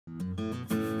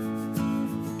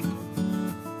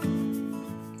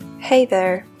Hey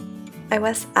there! I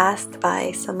was asked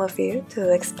by some of you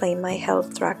to explain my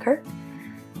health tracker,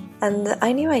 and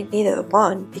I knew I needed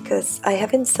one because I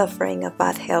have been suffering of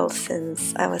bad health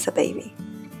since I was a baby.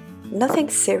 Nothing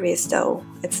serious though,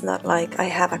 it's not like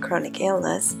I have a chronic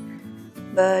illness,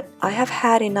 but I have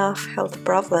had enough health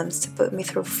problems to put me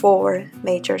through 4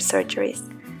 major surgeries,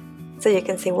 so you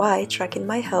can see why tracking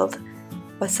my health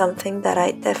was something that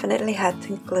I definitely had to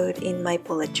include in my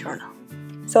bullet journal.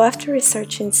 So after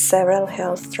researching several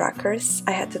health trackers,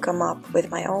 I had to come up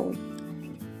with my own.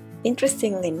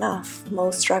 Interestingly enough,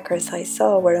 most trackers I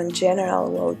saw were on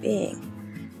general well-being,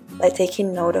 like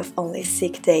taking note of only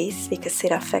sick days because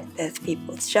it affected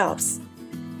people's jobs.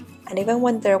 And even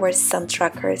when there were some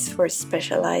trackers for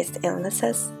specialized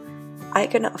illnesses, I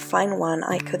could not find one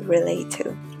I could relate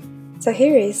to. So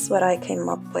here is what I came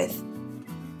up with.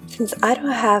 Since I don't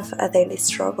have a daily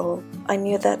struggle, I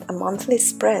knew that a monthly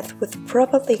spread would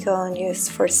probably go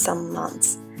unused for some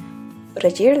months. But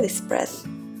a yearly spread,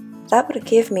 that would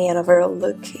give me an overall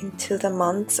look into the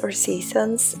months or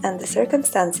seasons and the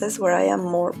circumstances where I am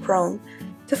more prone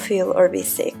to feel or be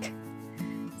sick.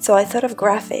 So I thought of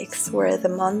graphics where the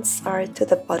months are to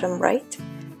the bottom right,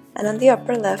 and on the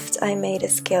upper left I made a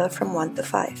scale from 1 to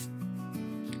 5.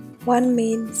 1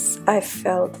 means I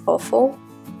felt awful,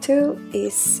 2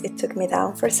 is it took me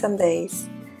down for some days,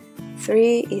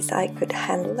 3 is I could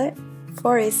handle it,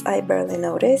 4 is I barely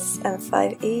noticed, and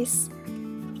 5 is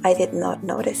I did not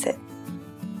notice it.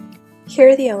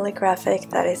 Here the only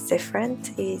graphic that is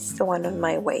different is the one on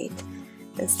my weight.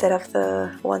 Instead of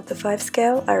the 1 to 5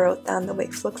 scale, I wrote down the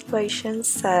weight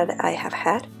fluctuations that I have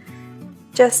had,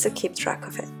 just to keep track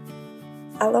of it.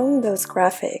 Along those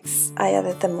graphics, I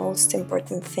added the most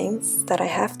important things that I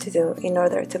have to do in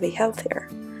order to be healthier.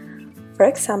 For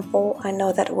example, I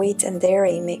know that wheat and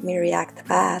dairy make me react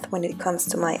bad when it comes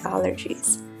to my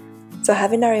allergies, so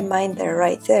having a reminder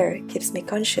right there keeps me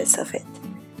conscious of it.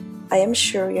 I am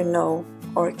sure you know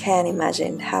or can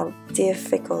imagine how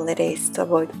difficult it is to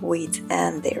avoid wheat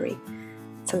and dairy.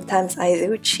 Sometimes I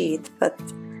do cheat, but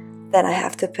then I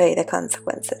have to pay the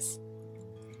consequences.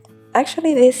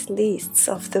 Actually, these lists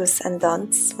of do's and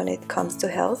don'ts when it comes to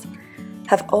health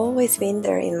have always been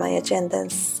there in my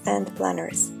agendas and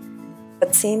planners.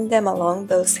 But seeing them along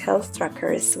those health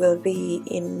trackers will be,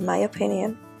 in my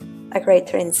opinion, a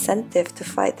greater incentive to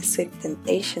fight the sweet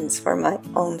temptations for my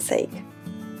own sake.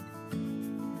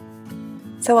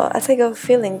 So as I go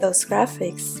filling those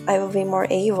graphics, I will be more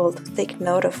able to take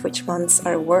note of which months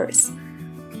are worse,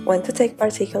 when to take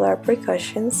particular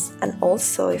precautions, and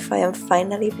also if I am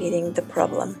finally beating the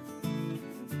problem.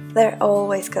 There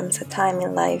always comes a time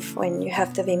in life when you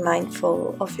have to be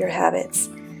mindful of your habits,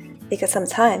 because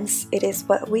sometimes it is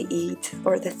what we eat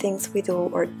or the things we do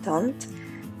or don't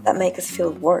that make us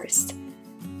feel worse.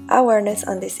 Awareness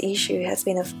on this issue has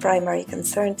been of primary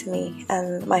concern to me,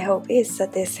 and my hope is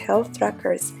that these health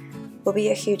trackers will be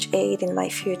a huge aid in my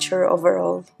future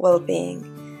overall well-being.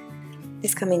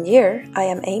 This coming year, I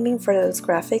am aiming for those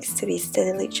graphics to be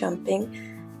steadily jumping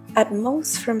at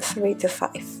most from 3 to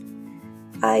 5.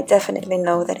 I definitely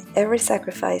know that every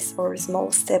sacrifice or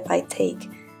small step I take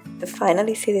to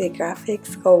finally see the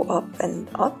graphics go up and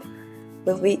up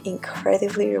will be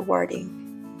incredibly rewarding.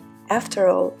 After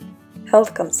all,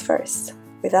 health comes first.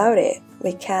 Without it,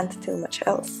 we can't do much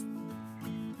else.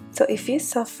 So if you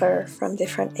suffer from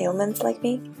different ailments like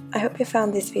me, I hope you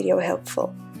found this video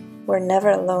helpful. We're never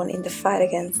alone in the fight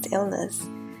against illness,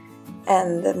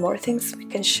 and the more things we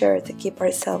can share to keep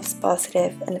ourselves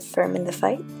positive and firm in the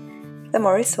fight, the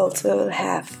more results we will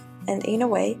have, and in a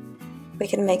way, we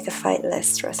can make the fight less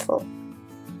stressful.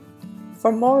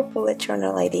 For more bullet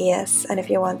journal ideas, and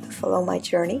if you want to follow my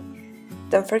journey,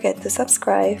 don't forget to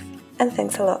subscribe, and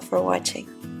thanks a lot for watching.